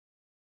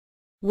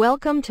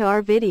Welcome to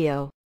our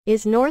video.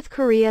 Is North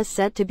Korea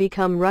set to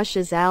become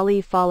Russia's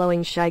ally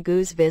following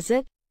Shoigu's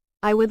visit?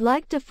 I would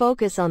like to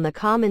focus on the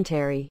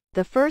commentary,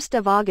 the 1st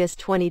of August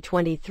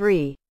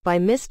 2023, by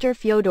Mr.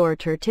 Fyodor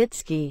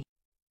Tertitskiy,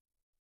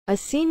 a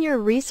senior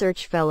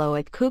research fellow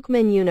at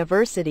Kookmin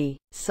University,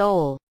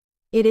 Seoul.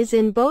 It is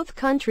in both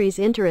countries'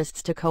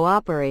 interests to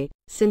cooperate,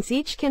 since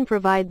each can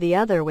provide the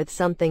other with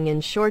something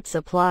in short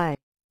supply.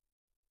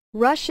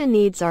 Russia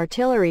needs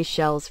artillery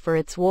shells for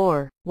its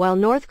war, while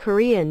North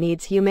Korea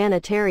needs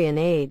humanitarian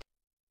aid.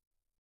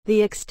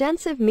 The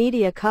extensive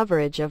media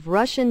coverage of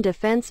Russian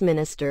Defense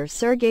Minister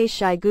Sergei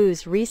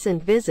Shoigu's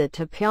recent visit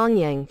to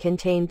Pyongyang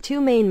contained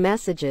two main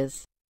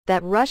messages: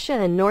 that Russia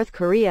and North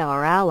Korea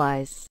are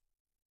allies,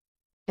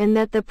 and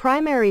that the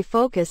primary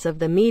focus of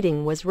the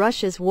meeting was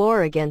Russia's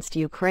war against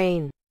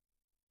Ukraine.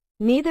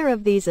 Neither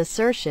of these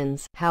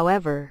assertions,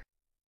 however,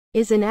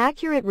 is an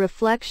accurate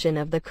reflection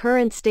of the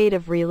current state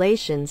of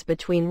relations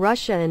between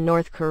Russia and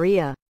North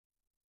Korea.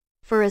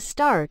 For a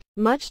start,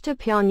 much to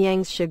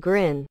Pyongyang's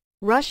chagrin,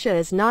 Russia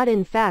is not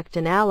in fact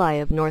an ally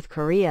of North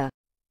Korea.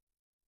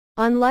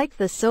 Unlike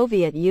the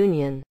Soviet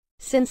Union,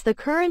 since the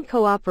current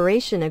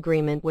cooperation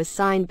agreement was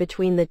signed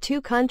between the two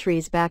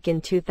countries back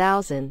in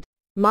 2000,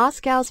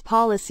 Moscow's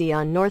policy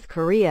on North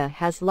Korea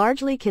has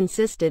largely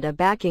consisted of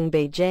backing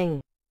Beijing,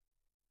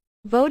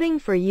 voting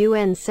for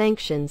UN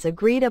sanctions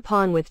agreed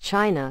upon with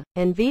China,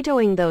 and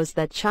vetoing those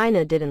that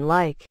China didn't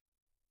like.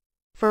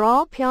 For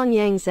all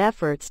Pyongyang's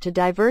efforts to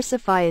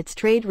diversify its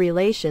trade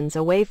relations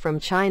away from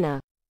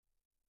China,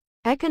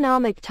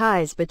 economic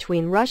ties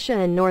between Russia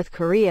and North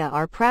Korea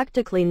are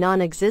practically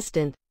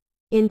non-existent.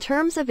 In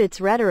terms of its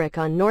rhetoric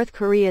on North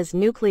Korea's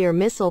nuclear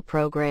missile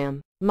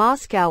program,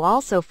 Moscow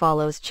also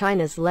follows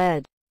China's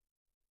lead,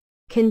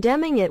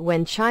 condemning it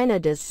when China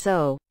does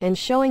so, and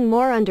showing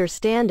more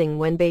understanding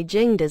when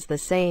Beijing does the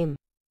same.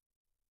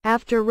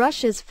 After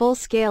Russia's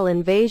full-scale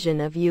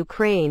invasion of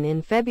Ukraine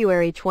in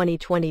February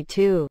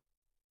 2022,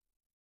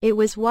 it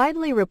was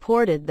widely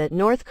reported that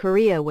North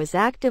Korea was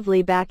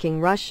actively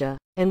backing Russia,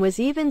 and was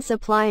even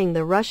supplying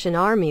the Russian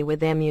army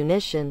with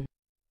ammunition.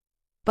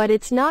 But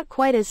it's not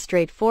quite as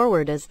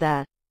straightforward as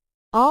that.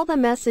 All the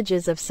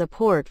messages of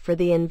support for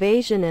the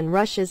invasion and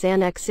Russia's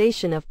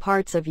annexation of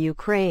parts of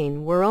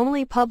Ukraine were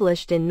only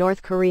published in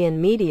North Korean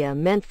media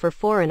meant for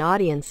foreign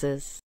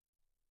audiences.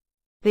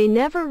 They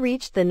never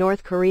reached the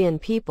North Korean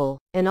people,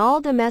 and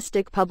all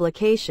domestic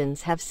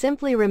publications have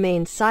simply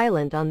remained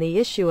silent on the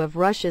issue of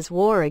Russia's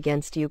war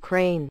against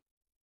Ukraine.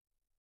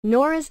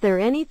 Nor is there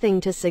anything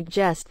to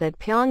suggest that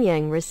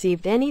Pyongyang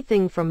received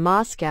anything from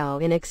Moscow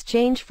in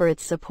exchange for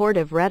its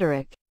supportive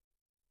rhetoric.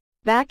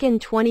 Back in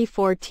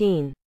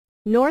 2014,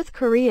 North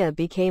Korea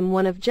became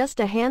one of just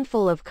a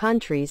handful of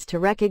countries to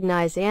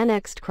recognize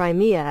annexed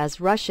Crimea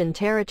as Russian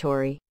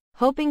territory,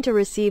 hoping to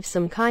receive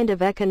some kind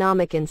of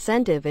economic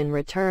incentive in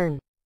return.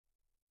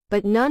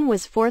 But none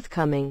was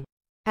forthcoming.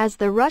 As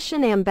the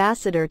Russian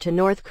ambassador to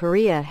North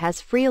Korea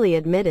has freely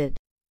admitted,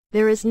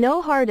 there is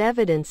no hard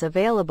evidence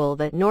available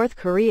that North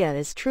Korea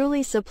is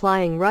truly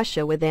supplying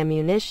Russia with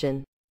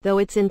ammunition, though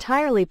it's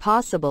entirely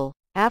possible,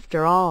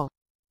 after all.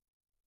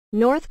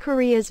 North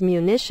Korea's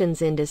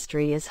munitions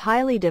industry is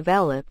highly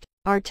developed,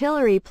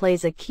 artillery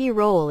plays a key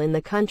role in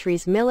the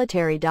country's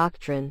military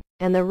doctrine,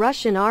 and the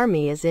Russian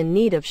army is in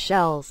need of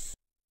shells.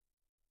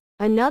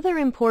 Another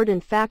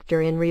important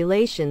factor in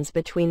relations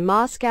between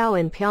Moscow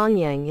and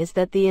Pyongyang is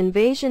that the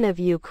invasion of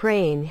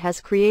Ukraine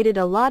has created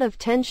a lot of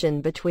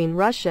tension between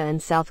Russia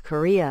and South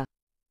Korea.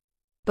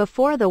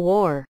 Before the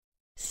war,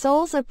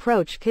 Seoul's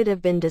approach could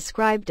have been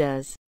described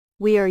as,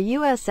 "We are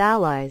U.S.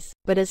 allies,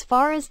 but as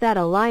far as that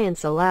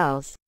alliance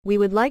allows, we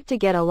would like to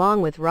get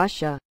along with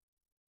Russia."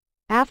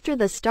 After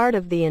the start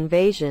of the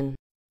invasion,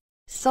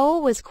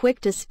 Seoul was quick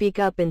to speak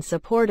up in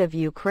support of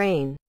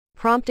Ukraine,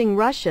 prompting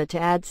Russia to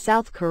add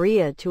South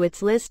Korea to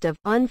its list of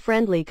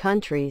unfriendly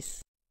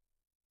countries.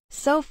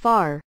 So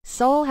far,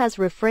 Seoul has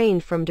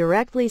refrained from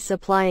directly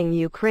supplying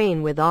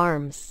Ukraine with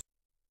arms.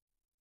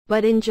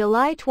 But in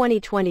July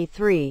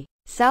 2023,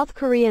 South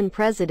Korean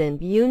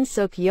President Yoon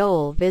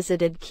Suk-yeol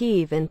visited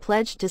Kyiv and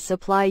pledged to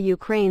supply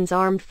Ukraine's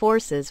armed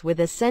forces with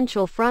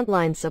essential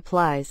frontline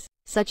supplies,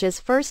 such as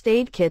first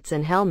aid kits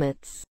and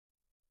helmets.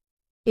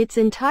 It's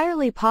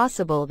entirely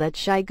possible that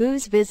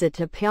Shoigu's visit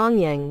to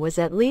Pyongyang was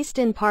at least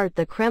in part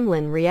the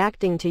Kremlin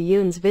reacting to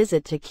Yoon's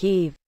visit to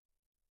Kyiv.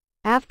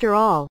 After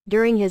all,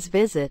 during his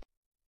visit,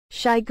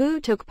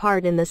 Shoigu took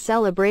part in the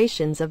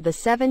celebrations of the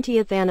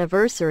 70th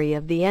anniversary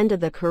of the end of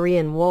the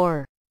Korean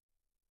War,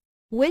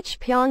 which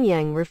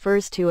Pyongyang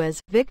refers to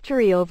as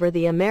victory over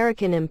the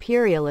American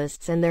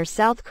imperialists and their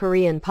South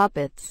Korean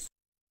puppets.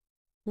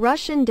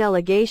 Russian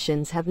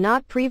delegations have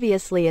not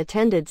previously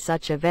attended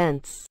such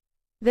events.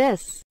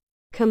 This,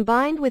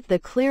 combined with the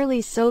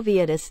clearly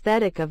Soviet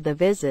aesthetic of the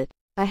visit,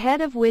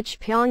 ahead of which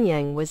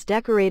Pyongyang was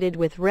decorated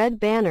with red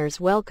banners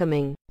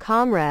welcoming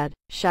Comrade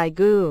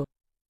Shoigu,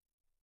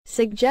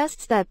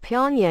 suggests that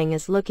Pyongyang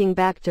is looking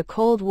back to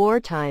Cold War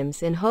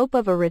times in hope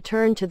of a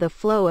return to the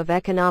flow of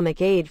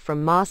economic aid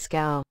from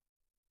Moscow.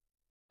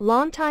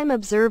 Longtime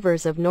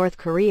observers of North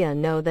Korea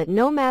know that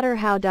no matter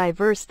how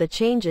diverse the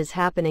changes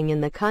happening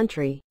in the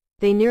country,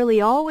 they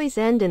nearly always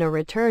end in a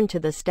return to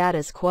the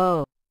status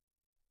quo.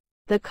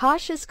 The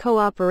cautious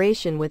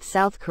cooperation with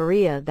South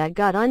Korea that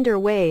got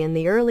underway in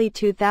the early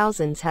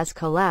 2000s has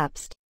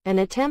collapsed,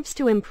 and attempts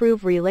to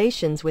improve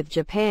relations with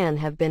Japan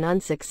have been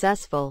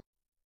unsuccessful.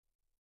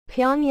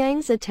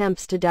 Pyongyang's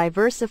attempts to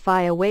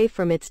diversify away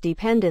from its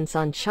dependence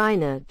on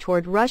China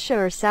toward Russia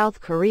or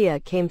South Korea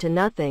came to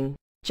nothing,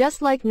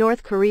 just like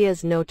North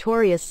Korea's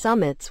notorious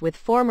summits with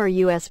former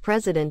U.S.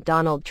 President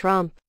Donald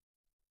Trump.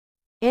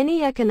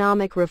 Any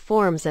economic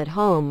reforms at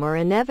home are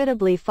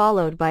inevitably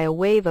followed by a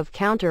wave of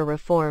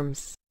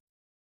counter-reforms.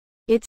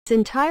 It's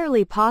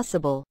entirely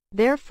possible,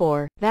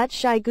 therefore, that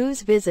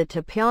Shoigu's visit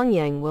to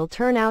Pyongyang will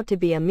turn out to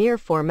be a mere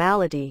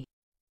formality.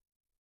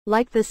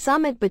 Like the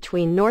summit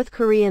between North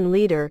Korean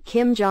leader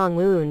Kim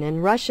Jong-un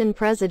and Russian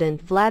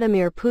President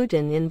Vladimir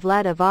Putin in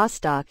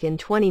Vladivostok in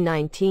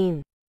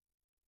 2019.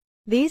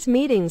 These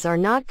meetings are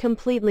not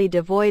completely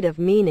devoid of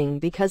meaning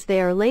because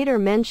they are later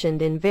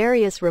mentioned in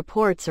various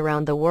reports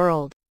around the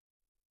world.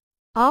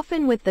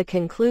 Often with the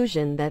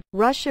conclusion that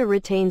Russia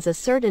retains a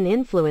certain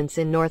influence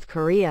in North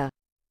Korea.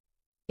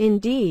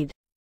 Indeed,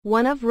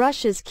 one of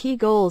Russia's key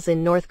goals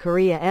in North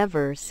Korea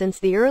ever since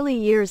the early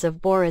years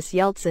of Boris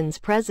Yeltsin's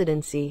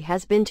presidency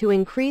has been to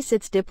increase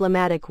its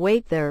diplomatic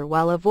weight there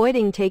while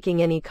avoiding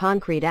taking any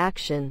concrete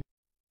action.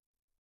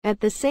 At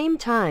the same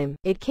time,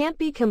 it can't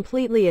be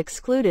completely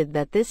excluded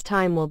that this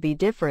time will be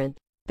different,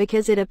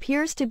 because it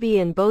appears to be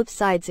in both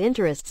sides'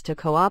 interests to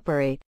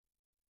cooperate.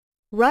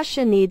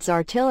 Russia needs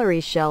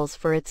artillery shells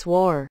for its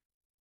war.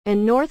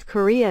 And North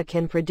Korea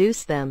can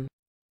produce them.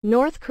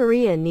 North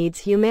Korea needs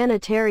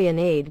humanitarian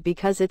aid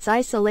because its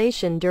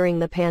isolation during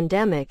the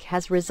pandemic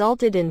has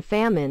resulted in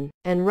famine,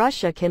 and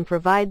Russia can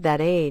provide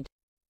that aid.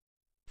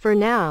 For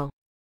now,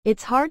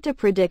 it's hard to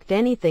predict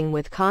anything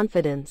with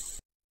confidence.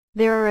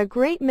 There are a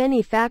great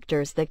many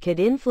factors that could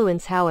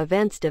influence how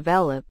events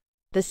develop: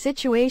 the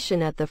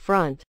situation at the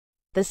front,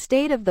 the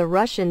state of the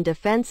Russian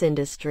defense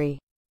industry,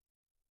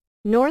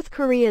 North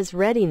Korea's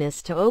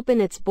readiness to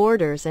open its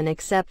borders and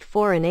accept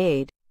foreign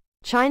aid,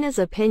 China's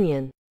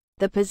opinion,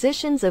 the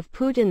positions of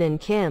Putin and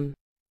Kim,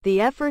 the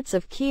efforts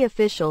of key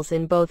officials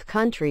in both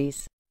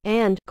countries,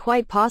 and,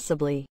 quite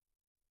possibly,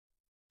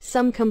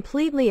 some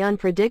completely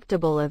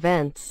unpredictable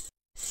events.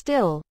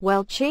 Still,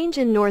 while change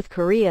in North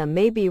Korea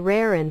may be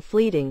rare and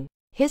fleeting,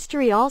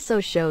 history also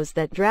shows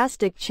that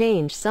drastic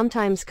change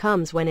sometimes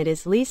comes when it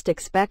is least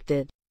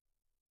expected.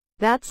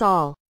 That's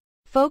all.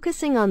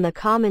 Focusing on the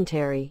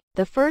commentary,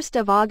 the 1st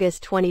of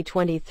August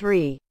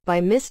 2023, by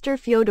Mr.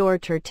 Fyodor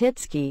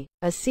Tertitskiy,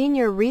 a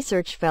senior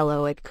research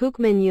fellow at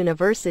Kookmin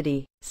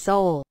University,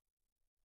 Seoul.